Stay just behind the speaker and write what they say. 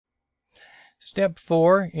Step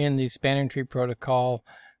 4 in the spanning tree protocol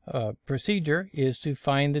procedure is to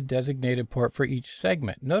find the designated port for each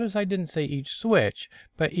segment. Notice I didn't say each switch,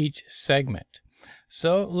 but each segment.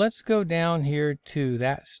 So let's go down here to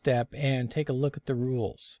that step and take a look at the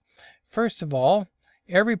rules. First of all,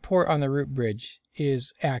 every port on the root bridge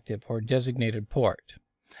is active or designated port.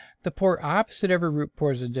 The port opposite every root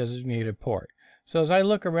port is a designated port. So as I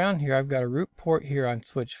look around here, I've got a root port here on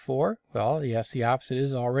switch 4. Well, yes, the opposite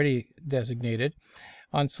is already designated.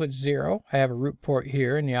 On switch 0, I have a root port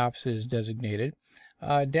here, and the opposite is designated.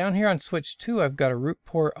 Down here on switch 2, I've got a root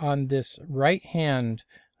port on this right-hand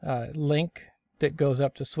link that goes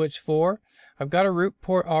up to switch 4. I've got a root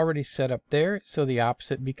port already set up there, so the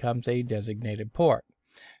opposite becomes a designated port.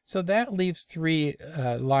 So that leaves three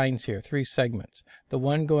lines here, three segments. The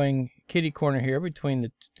one going kitty corner here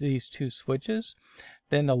between these two switches,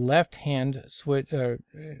 then the left-hand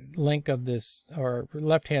link of this, or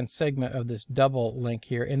left-hand segment of this double link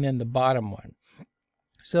here, and then the bottom one.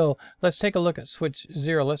 So let's take a look at switch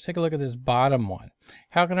 0. Let's take a look at this bottom one.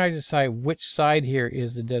 How can I decide which side here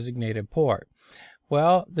is the designated port?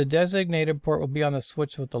 Well, the designated port will be on the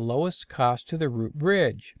switch with the lowest cost to the root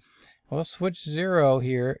bridge. Well, switch 0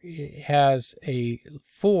 here has a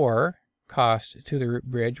 4 cost to the root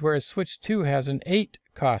bridge, whereas switch 2 has an 8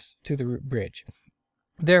 cost to the root bridge.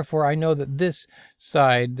 Therefore, I know that this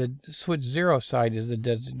side, the switch 0 side, is the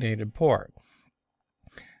designated port.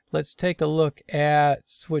 Let's take a look at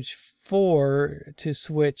switch 4 to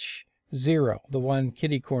switch 0, the one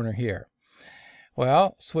kitty corner here.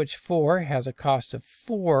 Well, switch 4 has a cost of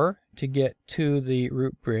 4 to get to the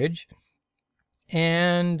root bridge,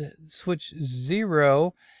 and switch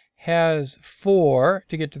 0 has 4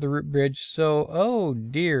 to get to the root bridge. So, oh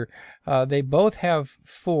dear, they both have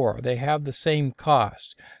 4. They have the same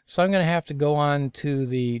cost. So I'm going to have to go on to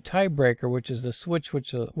the tiebreaker, which is the switch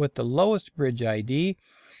with the lowest bridge ID.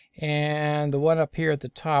 And the one up here at the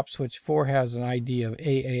top, switch 4, has an ID of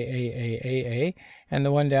AAAAAA. And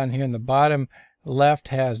the one down here in the bottom left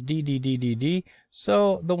has DDDDD.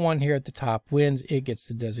 So the one here at the top wins. It gets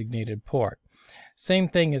the designated port. Same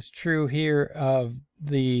thing is true here of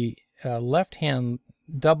the left-hand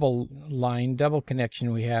double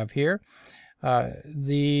connection we have here.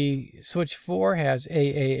 The switch 4 has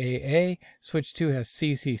AAAA, switch 2 has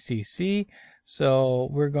CCCC, so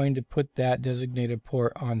we're going to put that designated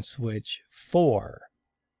port on switch 4.